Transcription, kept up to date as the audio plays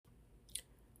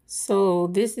So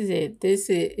this is it.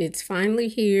 It's finally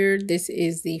here. This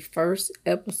is the first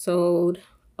episode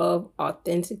of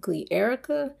Authentically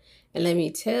Erica. And let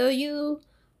me tell you,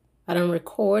 I done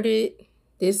recorded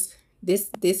this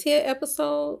here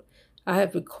episode. I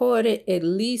have recorded at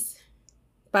least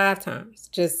 5 times.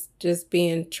 Just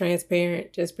being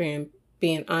transparent, just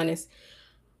being honest.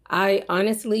 I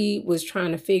honestly was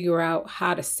trying to figure out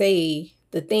how to say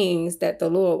the things that the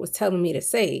Lord was telling me to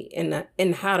say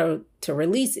and how to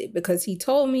release it, because he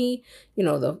told me,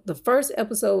 the first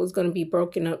episode was going to be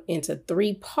broken up into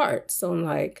 3 parts. So I'm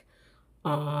like,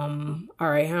 all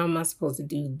right, how am I supposed to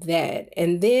do that?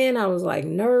 And then I was like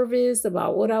nervous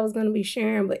about what I was going to be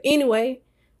sharing. But anyway,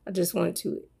 I just want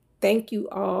to thank you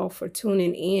all for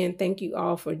tuning in. Thank you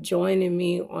all for joining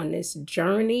me on this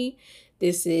journey.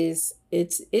 It's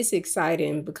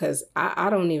exciting because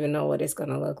I don't even know what it's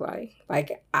gonna look like.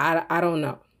 Like I don't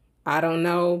know. I don't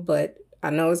know, but I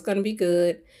know it's gonna be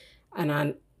good,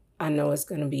 and I know it's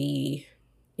gonna be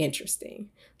interesting.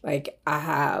 Like I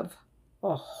have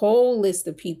a whole list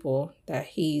of people that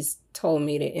he's told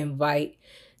me to invite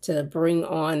to bring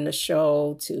on the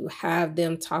show, to have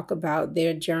them talk about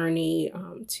their journey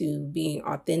to being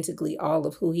authentically all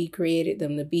of who he created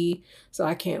them to be. So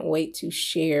I can't wait to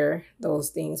share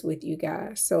those things with you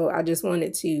guys. So I just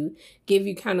wanted to give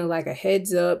you kind of like a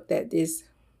heads up that this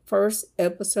first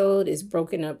episode is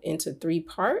broken up into 3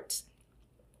 parts,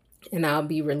 and I'll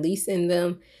be releasing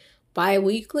them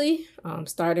bi-weekly,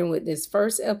 starting with this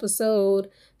first episode.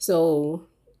 So,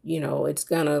 it's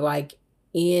gonna like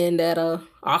end at a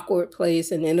awkward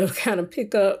place, and then it'll kind of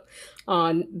pick up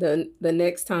on the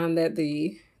next time that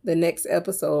the next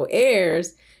episode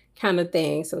airs, kind of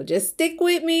thing. So just stick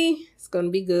with me. It's gonna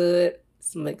be good.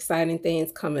 Some exciting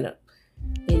things coming up.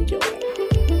 Enjoy.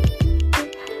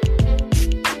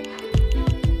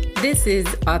 This is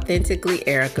Authentically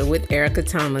Erica with Erica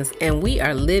Thomas, and we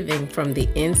are living from the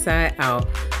inside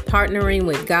out, partnering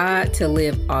with God to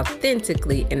live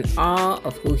authentically in all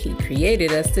of who he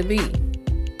created us to be.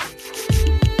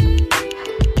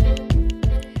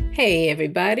 Hey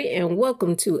everybody, and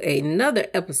welcome to another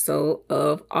episode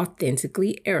of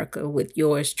Authentically Erica with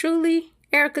yours truly,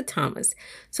 Erica Thomas.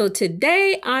 So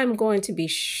today I'm going to be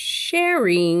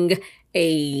sharing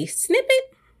a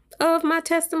snippet of my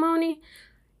testimony.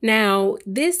 Now,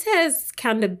 this has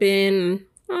kind of been,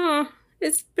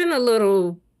 it's been a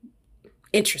little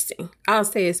interesting. I'll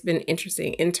say it's been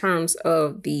interesting in terms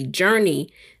of the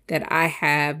journey that I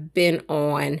have been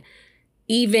on,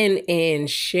 even in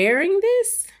sharing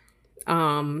this.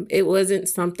 It wasn't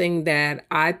something that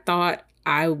I thought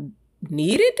I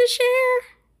needed to share,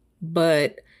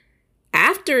 but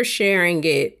after sharing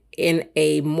it in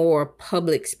a more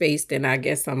public space than I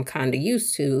guess I'm kind of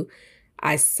used to,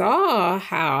 I saw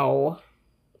how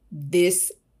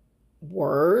this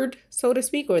word, so to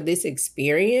speak, or this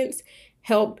experience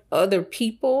helped other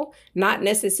people, not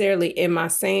necessarily in my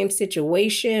same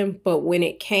situation, but when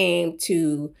it came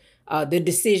to the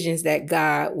decisions that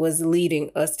God was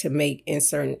leading us to make in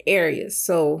certain areas.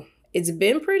 So it's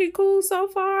been pretty cool so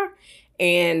far.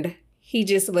 And he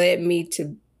just led me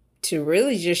to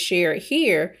really just share it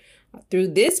here through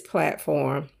this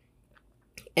platform.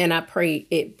 And I pray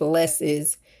it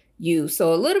blesses you.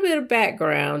 So a little bit of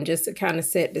background just to kind of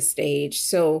set the stage.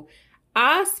 So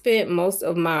I spent most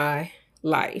of my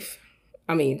life,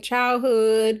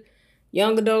 childhood,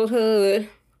 young adulthood,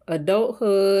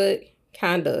 adulthood,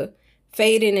 kind of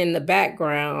fading in the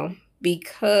background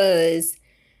because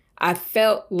I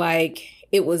felt like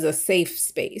it was a safe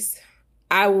space.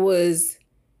 I was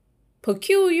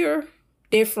peculiar,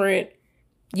 different,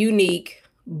 unique,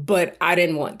 but I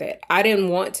didn't want that. I didn't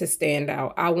want to stand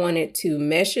out. I wanted to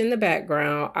mesh in the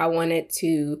background. I wanted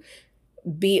to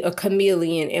be a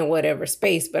chameleon in whatever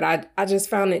space, but I just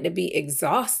found it to be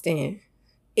exhausting.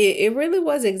 It really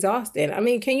was exhausting. I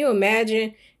mean, can you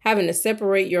imagine having to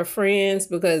separate your friends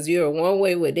because you're one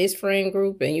way with this friend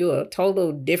group and you're a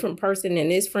total different person in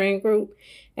this friend group?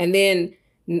 And then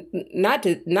not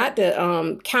to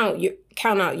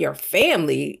count out your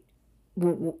family.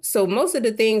 So most of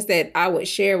the things that I would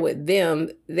share with them,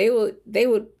 they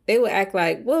would act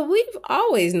like, well, we've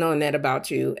always known that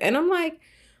about you. And I'm like,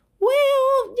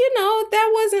 well,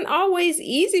 that wasn't always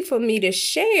easy for me to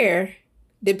share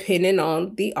depending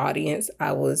on the audience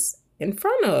I was in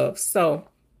front of. So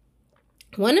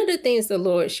one of the things the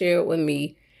Lord shared with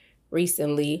me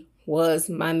recently was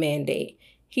my mandate.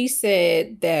 He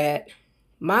said that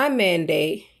my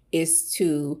mandate is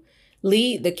to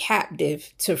lead the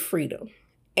captive to freedom.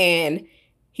 And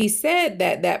he said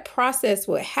that process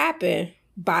would happen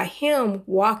by him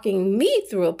walking me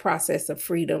through a process of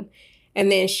freedom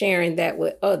and then sharing that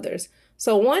with others.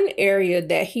 So one area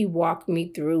that he walked me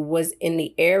through was in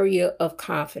the area of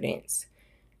confidence.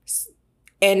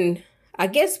 And I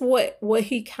guess what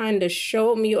he kind of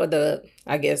showed me, or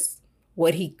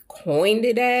what he coined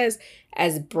it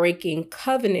as breaking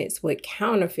covenants with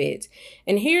counterfeits.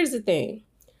 And here's the thing.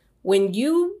 When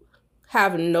you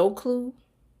have no clue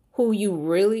who you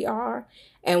really are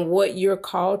and what you're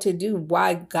called to do,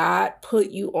 why God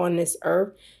put you on this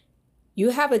earth,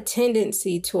 you have a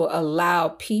tendency to allow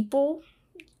people,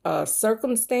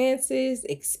 circumstances,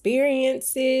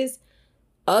 experiences,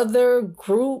 other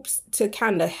groups to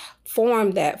kind of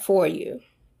form that for you.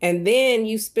 And then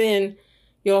you spend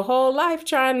your whole life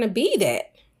trying to be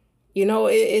that.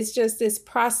 It's just this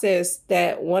process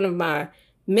that one of my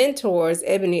mentors,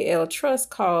 Ebony L. Trust,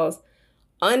 calls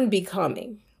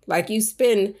unbecoming. Like you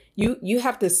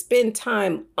have to spend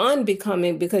time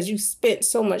unbecoming because you spent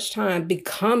so much time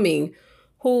becoming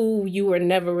who you were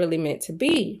never really meant to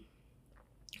be.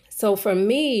 So for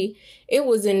me, it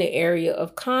was in the area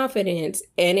of confidence,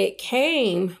 and it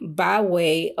came by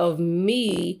way of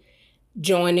me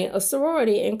joining a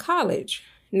sorority in college.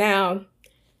 Now,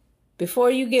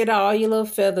 before you get all your little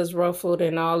feathers ruffled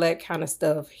and all that kind of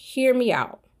stuff, hear me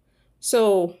out.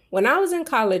 So when I was in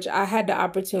college, I had the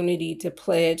opportunity to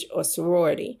pledge a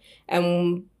sorority.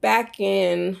 And back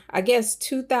in,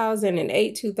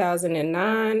 2008,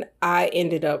 2009, I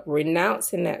ended up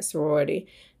renouncing that sorority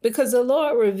because the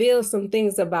Lord revealed some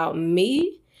things about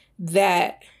me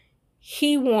that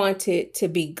he wanted to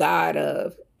be God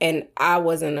of, and I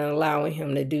wasn't allowing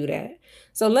him to do that.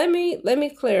 So let me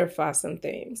clarify some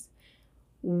things.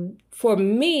 For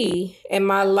me in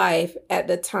my life at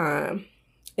the time,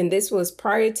 and this was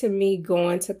prior to me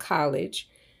going to college,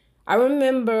 I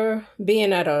remember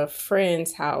being at a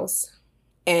friend's house,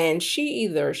 and she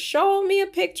either showed me a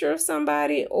picture of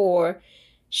somebody or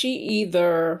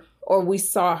we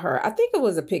saw her. I think it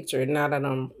was a picture, not that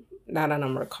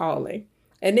I'm recalling.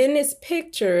 And in this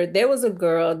picture, there was a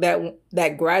girl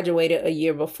that graduated a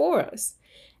year before us.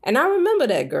 And I remember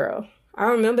that girl. I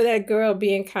remember that girl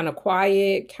being kind of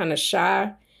quiet, kind of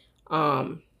shy,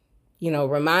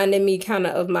 reminding me kind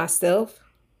of myself.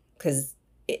 Because,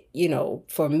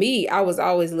 for me, I was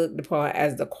always looked upon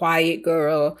as the quiet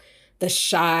girl, the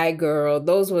shy girl.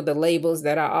 Those were the labels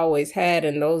that I always had.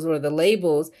 And those were the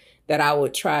labels that I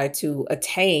would try to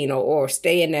attain or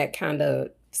stay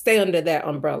under that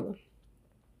umbrella.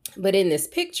 But in this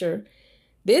picture,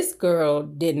 this girl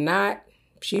didn't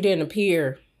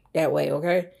appear that way,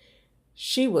 okay?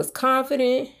 She was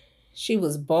confident. She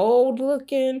was bold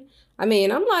looking. I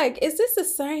mean, I'm like, is this the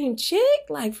same chick?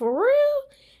 Like, for real?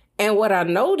 And what I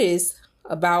noticed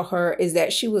about her is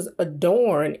that she was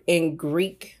adorned in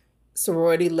Greek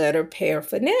sorority letter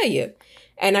paraphernalia.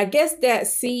 And I guess that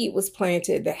seed was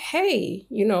planted that, hey,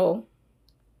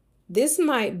 this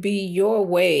might be your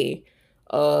way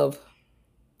of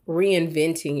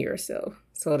reinventing yourself,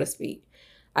 so to speak.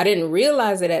 I didn't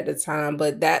realize it at the time,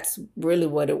 but that's really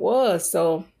what it was.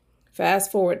 So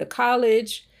fast forward to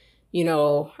college,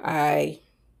 I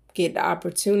get the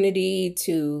opportunity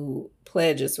to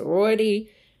pledge a sorority,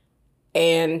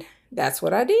 and that's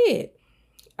what I did.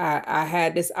 I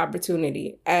had this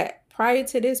opportunity. Prior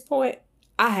to this point,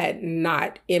 I had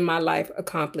not in my life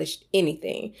accomplished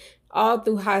anything. All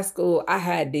through high school, I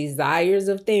had desires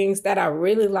of things that I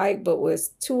really liked, but was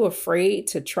too afraid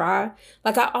to try.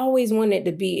 Like, I always wanted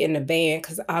to be in the band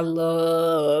because I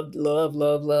love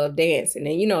dancing.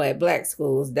 And, at black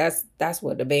schools, that's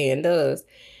what the band does.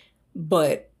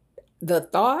 But the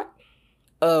thought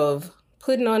of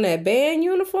putting on that band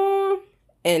uniform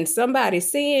and somebody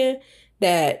seeing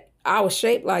that I was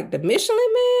shaped like the Michelin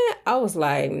Man, I was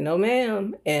like, no,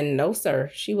 ma'am, and no, sir.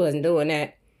 She wasn't doing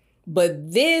that.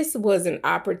 But this was an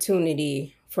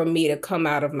opportunity for me to come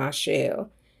out of my shell.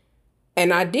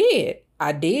 And I did.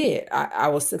 I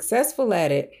was successful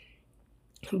at it.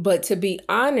 But to be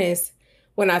honest,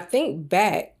 when I think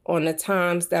back on the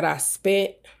times that I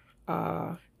spent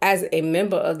as a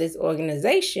member of this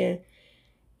organization,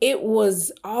 it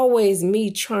was always me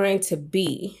trying to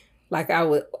be. Like I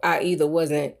was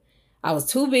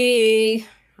too big,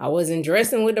 I wasn't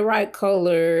dressing with the right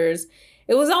colors.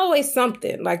 It was always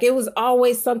something. Like, it was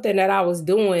always something that I was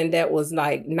doing that was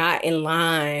like not in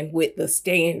line with the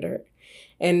standard.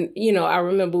 And, I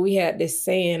remember we had this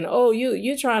saying, oh,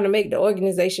 you're trying to make the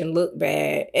organization look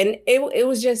bad. And it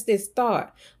was just this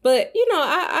thought. But,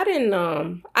 I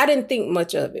didn't think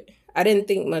much of it. I didn't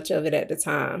think much of it at the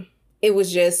time. It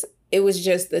was just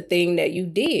the thing that you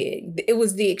did. It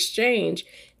was the exchange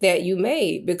that you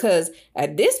made, because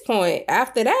at this point,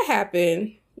 after that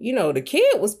happened, the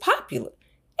kid was popular.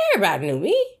 Everybody knew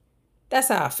me. That's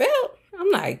how I felt.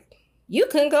 I'm like, you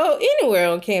couldn't go anywhere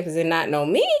on campus and not know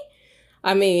me.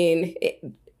 I mean,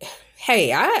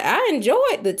 hey, I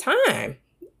enjoyed the time.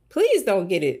 Please don't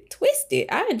get it twisted.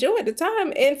 I enjoyed the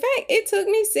time. In fact, it took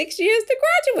me 6 years to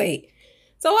graduate.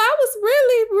 So I was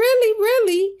really, really,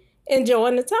 really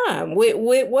enjoying the time with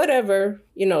whatever,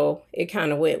 it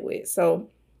kind of went with. So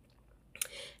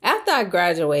after I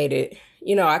graduated,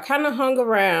 I kind of hung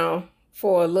around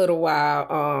for a little while.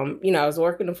 I was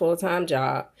working a full-time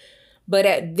job. But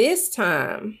at this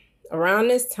time, around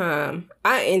this time,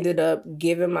 I ended up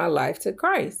giving my life to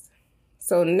Christ.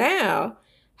 So now,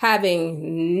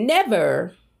 having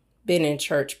never been in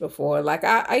church before, like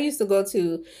I used to go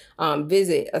to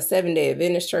visit a 7-Day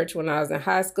Adventist church when I was in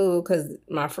high school because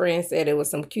my friend said there was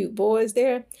some cute boys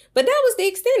there. But that was the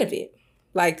extent of it.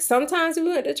 Like sometimes we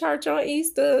went to church on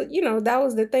Easter, that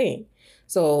was the thing.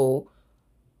 So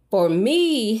for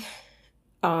me,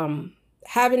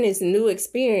 having this new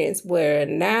experience where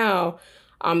now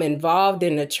I'm involved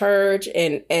in the church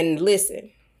and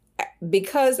listen,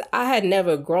 because I had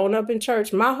never grown up in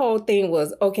church, my whole thing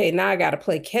was, okay, now I got to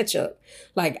play catch up.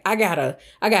 Like I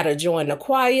gotta join the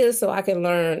choir so I can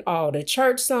learn all the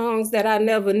church songs that I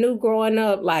never knew growing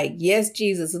up. Like, Yes,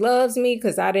 Jesus Loves Me,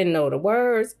 because I didn't know the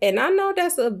words. And I know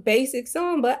that's a basic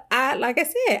song, but like I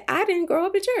said, I didn't grow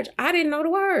up in church. I didn't know the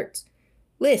words.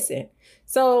 Listen.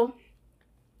 So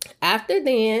after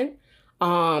then,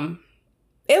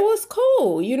 it was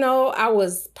cool. I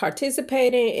was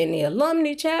participating in the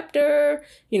alumni chapter.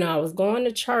 I was going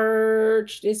to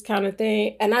church, this kind of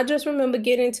thing. And I just remember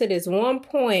getting to this one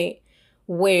point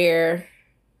where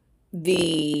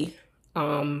the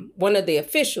one of the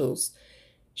officials,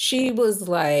 she was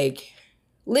like,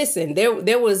 listen,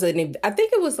 there was I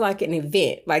think it was like an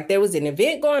event. Like there was an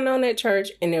event going on at church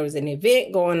and there was an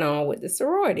event going on with the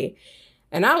sorority.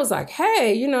 And I was like,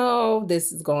 hey,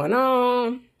 this is going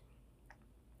on.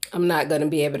 I'm not going to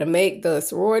be able to make the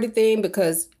sorority thing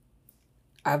because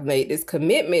I've made this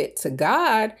commitment to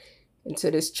God and to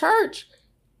this church.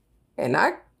 And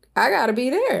I got to be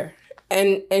there.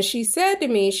 And she said to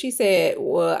me, she said,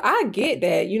 well, I get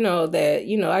that,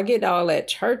 I get all that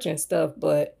church and stuff,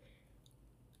 but,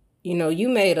 you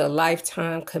made a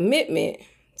lifetime commitment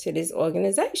to this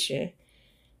organization.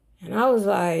 And I was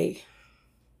like,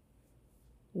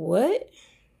 what?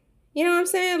 You know what I'm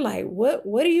saying? Like,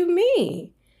 what do you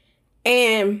mean?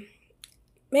 And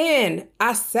man,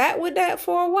 I sat with that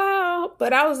for a while,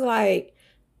 but I was like,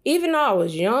 even though I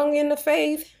was young in the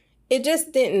faith, it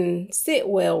just didn't sit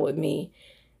well with me.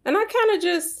 And I kind of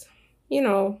just,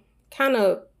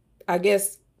 I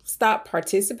guess, stopped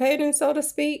participating, so to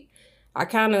speak. I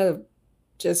kind of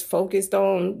just focused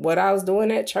on what I was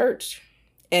doing at church.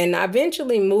 And I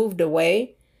eventually moved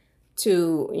away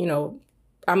to,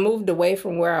 I moved away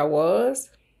from where I was.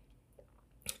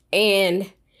 And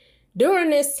during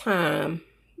this time,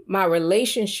 my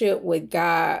relationship with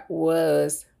God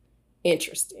was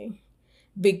interesting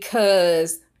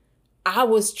because I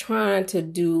was trying to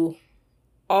do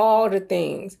all the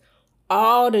things,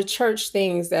 all the church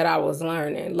things that I was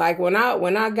learning. Like when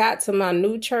I got to my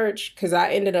new church, because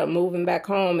I ended up moving back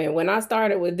home, and when I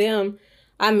started with them,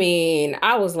 I mean,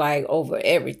 I was like over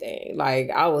everything. Like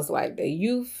I was like the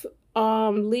youth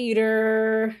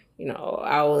leader,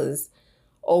 I was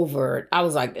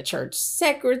like the church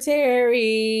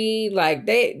secretary. Like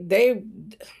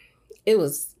it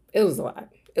was a lot.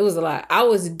 It was a lot. I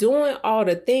was doing all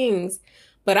the things,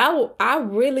 but I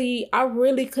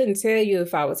really couldn't tell you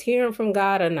if I was hearing from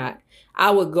God or not. I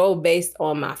would go based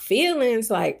on my feelings.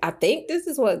 Like, I think this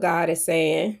is what God is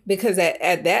saying, because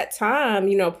at that time,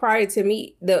 prior to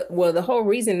me, the whole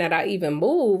reason that I even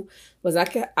moved was I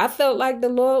felt like the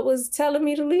Lord was telling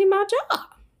me to leave my job.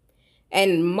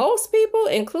 And most people,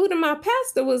 including my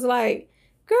pastor, was like,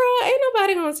 girl, ain't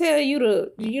nobody gonna tell you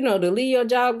to leave your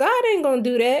job. God ain't gonna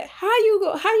do that. How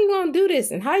you gonna do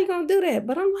this and how you gonna do that?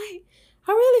 But I'm like,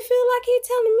 I really feel like he's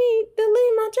telling me to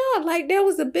leave my job. Like there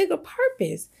was a bigger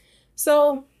purpose.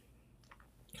 So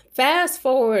fast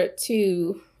forward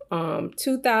to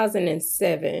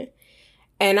 2007,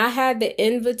 and I had the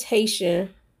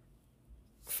invitation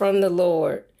from the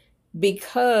Lord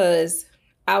because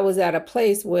I was at a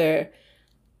place where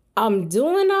I'm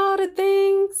doing all the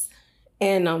things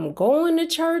and I'm going to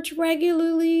church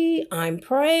regularly. I'm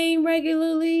praying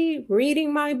regularly,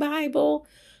 reading my Bible.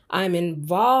 I'm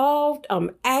involved.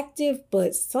 I'm active,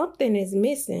 but something is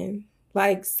missing.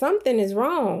 Like something is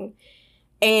wrong.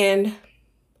 And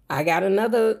I got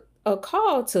a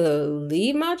call to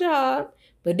leave my job,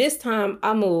 but this time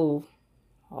I moved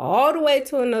all the way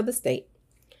to another state.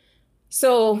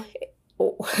 So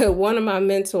one of my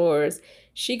mentors,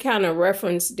 she kind of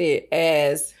referenced it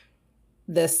as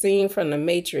the scene from The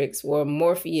Matrix where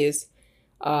Morpheus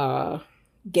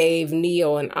gave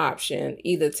Neo an option.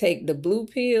 Either take the blue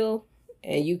pill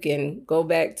and you can go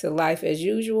back to life as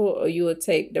usual, or you would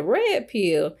take the red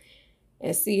pill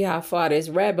and see how far this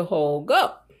rabbit hole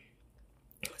go.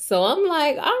 So I'm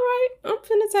like, all right, I'm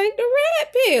finna take the red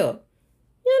pill.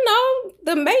 You know,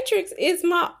 The Matrix is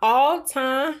my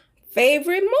all-time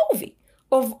favorite movie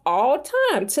of all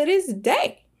time to this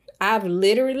day. I've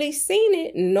literally seen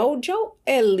it, no joke,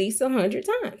 at least 100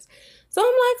 times. So I'm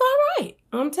like, all right,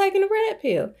 I'm taking the red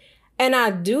pill. And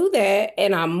I do that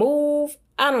and I move.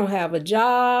 I don't have a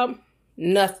job,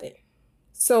 nothing.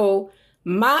 So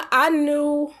I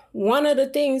knew one of the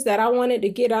things that I wanted to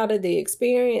get out of the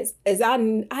experience is I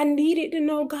needed to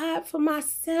know God for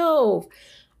myself.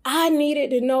 I needed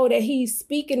to know that he's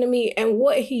speaking to me and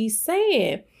what he's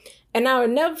saying. And I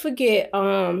would never forget,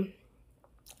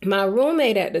 my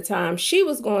roommate at the time, she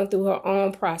was going through her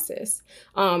own process.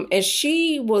 And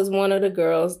she was one of the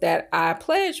girls that I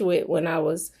pledged with when I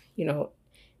was, in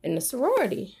the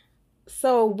sorority.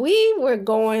 So we were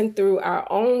going through our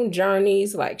own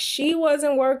journeys. Like, she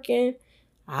wasn't working,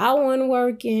 I wasn't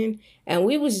working, and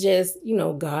we was just,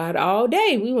 God all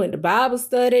day. We went to Bible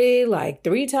study like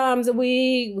 3 times a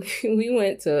week. We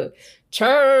went to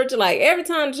church, like every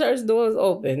time the church doors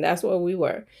open, that's where we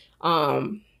were.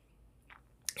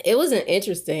 It was an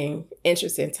interesting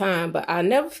time, but I'll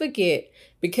never forget,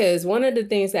 because one of the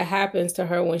things that happens to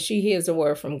her when she hears a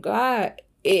word from God,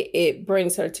 it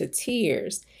brings her to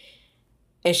tears.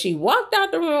 And she walked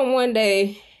out the room one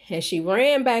day and she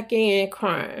ran back in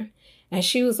crying. And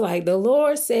she was like, the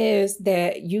Lord says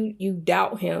that you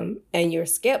doubt him and you're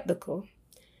skeptical.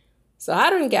 So I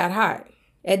done got hot.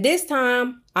 At this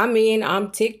time,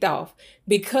 I'm ticked off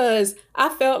because I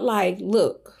felt like,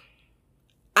 look,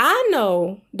 I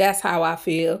know that's how I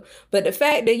feel, but the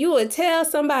fact that you would tell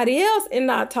somebody else and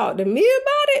not talk to me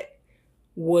about it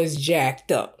was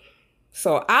jacked up.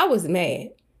 So I was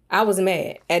mad.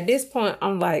 At this point,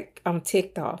 I'm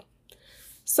ticked off.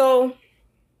 So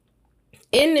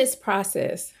in this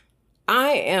process, I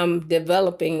am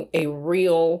developing a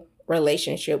real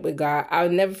relationship with God. I'll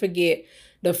never forget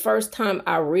the first time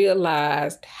I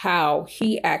realized how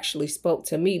he actually spoke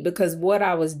to me, because what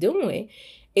I was doing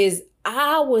is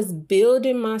I was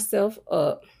building myself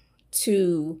up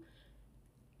to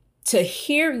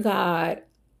hear God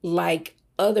like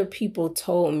other people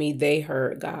told me they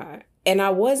heard God. And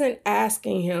I wasn't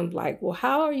asking him like, well,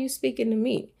 how are you speaking to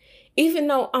me? Even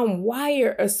though I'm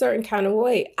wired a certain kind of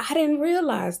way, I didn't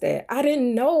realize that. I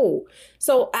didn't know.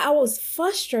 So I was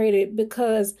frustrated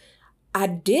because I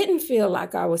didn't feel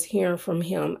like I was hearing from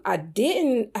him. I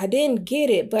didn't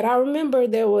get it. But I remember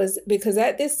because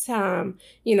at this time,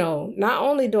 not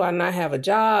only do I not have a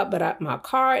job, but my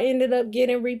car ended up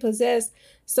getting repossessed.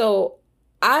 So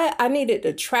I needed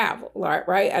to travel,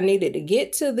 right? I needed to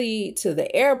get to the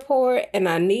airport, and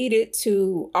I needed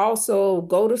to also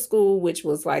go to school, which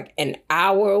was like an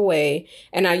hour away.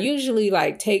 And I usually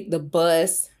take the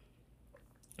bus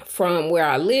from where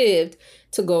I lived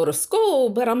to go to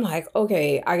school. But I'm like,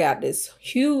 okay, I got this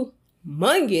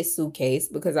humongous suitcase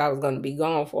because I was going to be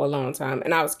gone for a long time.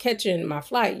 And I was catching my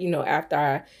flight, after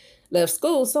I left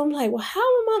school. So I'm like, well, how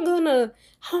am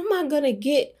I gonna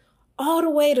get all the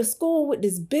way to school with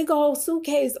this big old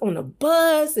suitcase on a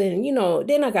bus? And,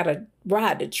 then I got to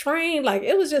ride the train. Like,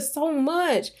 it was just so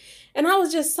much. And I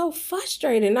was just so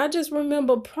frustrated. And I just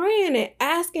remember praying and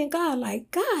asking God,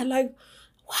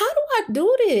 how do I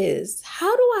do this?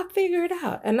 How do I figure it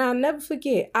out? And I'll never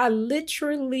forget, I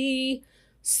literally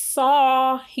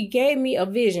he gave me a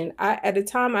vision. At the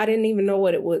time, I didn't even know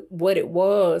what it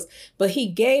was, but he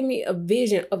gave me a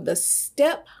vision of the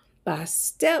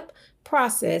step-by-step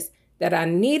process that I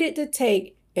needed to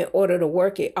take in order to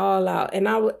work it all out. And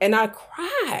I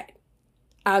cried.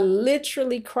 I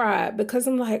literally cried because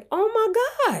I'm like, oh my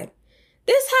God,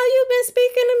 this how you've been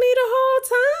speaking to me the whole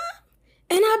time?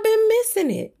 And I've been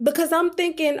missing it because I'm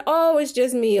thinking, oh, it's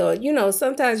just me. Or,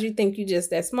 sometimes you think you're just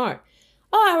that smart.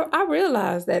 Oh, I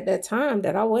realized at that time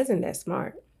that I wasn't that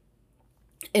smart.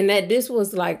 And that this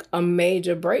was like a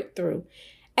major breakthrough.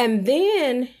 And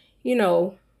then,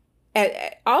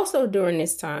 also during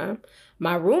this time,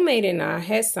 my roommate and I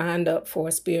had signed up for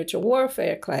a spiritual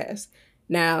warfare class.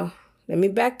 Now, let me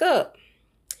back up.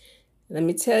 Let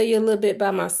me tell you a little bit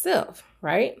about myself,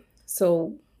 right?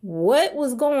 So what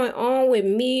was going on with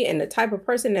me and the type of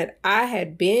person that I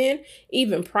had been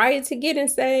even prior to getting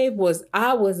saved was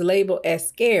I was labeled as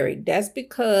scary. That's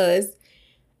because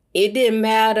it didn't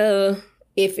matter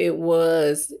if it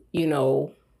was,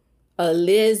 a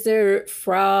lizard,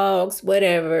 frogs,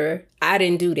 whatever. I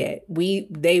didn't do that.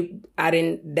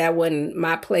 That wasn't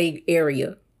my plague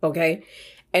area. Okay.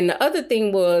 And the other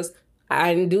thing was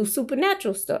I didn't do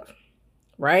supernatural stuff.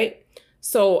 Right.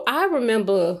 So I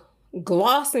remember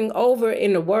glossing over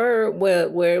in the word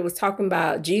where it was talking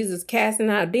about Jesus casting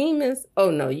out demons.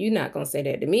 Oh no, you're not going to say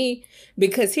that to me,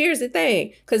 because here's the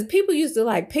thing. Because people used to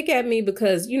like pick at me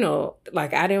because,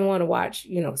 like I didn't want to watch,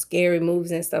 scary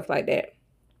movies and stuff like that.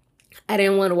 I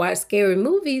didn't want to watch scary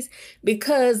movies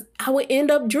because I would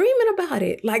end up dreaming about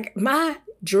it. Like my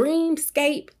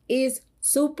dreamscape is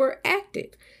super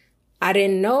active. I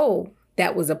didn't know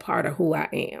that was a part of who I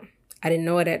am. I didn't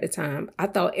know it at the time. I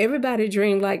thought everybody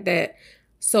dreamed like that.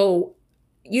 So,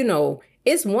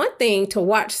 it's one thing to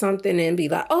watch something and be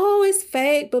like, oh, it's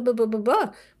fake, blah, blah, blah, blah,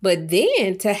 blah. But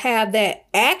then to have that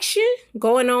action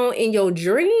going on in your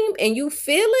dream and you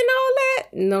feeling all that,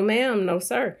 no, ma'am, no,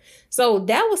 sir. So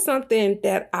that was something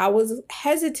that I was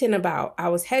hesitant about.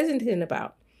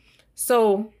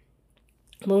 So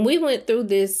when we went through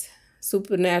this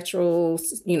supernatural,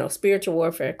 spiritual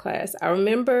warfare class, I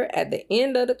remember at the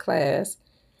end of the class,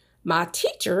 my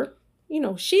teacher,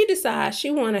 she decides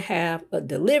she want to have a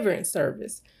deliverance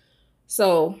service.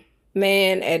 So,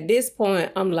 man, at this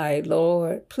point, I'm like,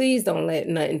 Lord, please don't let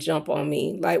nothing jump on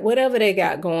me. Like whatever they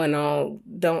got going on,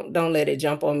 don't let it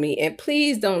jump on me. And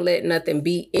please don't let nothing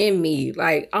be in me.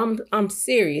 Like I'm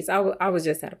serious. I was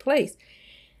just at a place.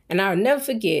 And I'll never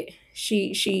forget,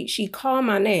 she called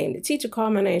my name. The teacher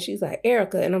called my name. She's like,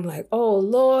 Erica. And I'm like, oh,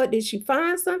 Lord, did she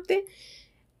find something?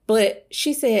 But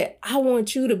she said, I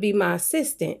want you to be my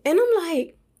assistant. And I'm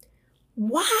like,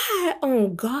 why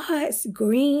on God's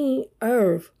green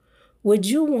earth would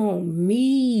you want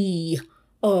me,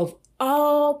 of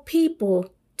all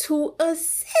people, to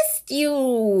assist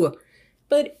you?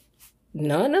 But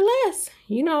nonetheless,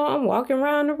 I'm walking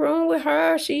around the room with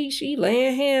her. She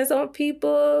laying hands on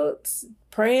people,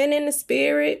 praying in the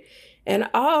spirit. And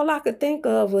all I could think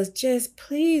of was just,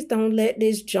 please don't let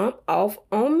this jump off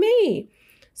on me.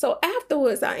 So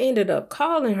afterwards, I ended up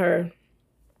calling her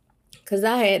because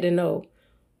I had to know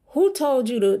who told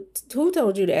you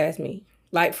to ask me?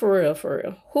 Like for real.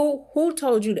 Who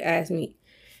told you to ask me?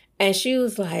 And she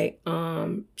was like, I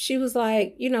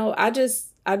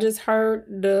just heard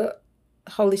the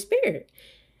Holy Spirit.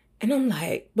 And I'm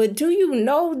like, but do you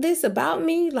know this about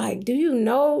me? Like, do you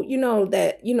know,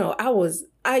 that,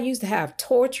 I used to have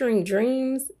torturing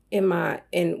dreams when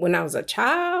I was a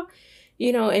child,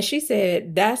 and she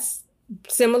said, that's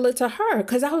similar to her.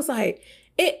 Cause I was like,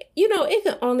 it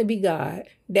can only be God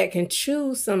that can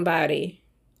choose somebody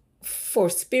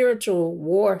for spiritual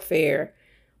warfare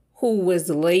who was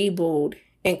labeled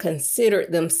and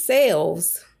considered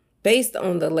themselves based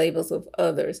on the labels of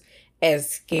others as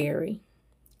scary.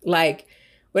 Like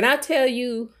when I tell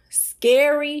you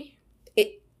scary,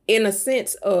 in a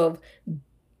sense of,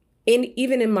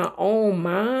 even in my own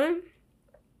mind,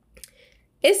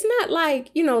 it's not like,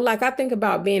 like I think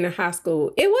about being in high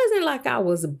school. It wasn't like I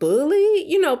was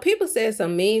bullied. People said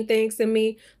some mean things to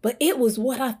me, but it was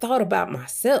what I thought about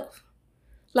myself.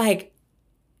 Like,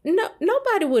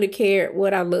 nobody would have cared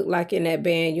what I looked like in that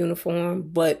band uniform.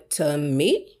 But to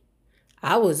me,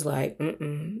 I was like,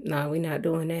 nah, we're not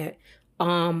doing that.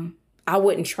 I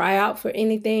wouldn't try out for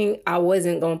anything. I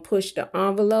wasn't going to push the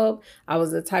envelope. I was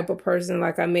the type of person,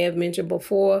 like I may have mentioned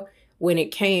before, when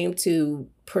it came to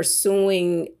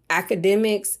pursuing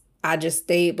academics, I just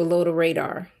stayed below the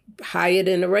radar. Higher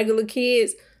than the regular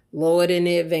kids, lower than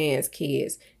the advanced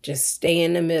kids. Just stay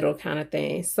in the middle kind of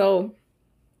thing. So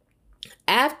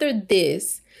after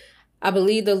this, I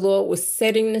believe the Lord was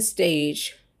setting the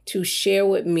stage to share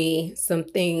with me some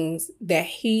things that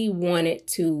he wanted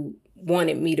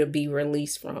me to be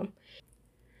released from.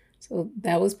 So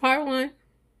that was part 1.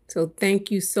 So thank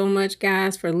you so much,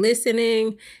 guys, for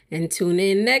listening, and tune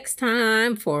in next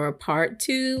time for part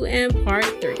 2 and part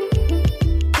 3.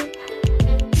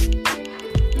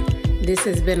 This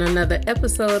has been another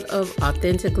episode of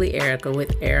Authentically Erica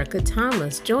with Erica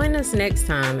Thomas. Join us next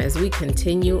time as we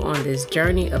continue on this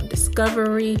journey of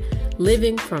discovery,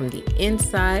 living from the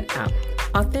inside out,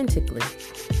 authentically.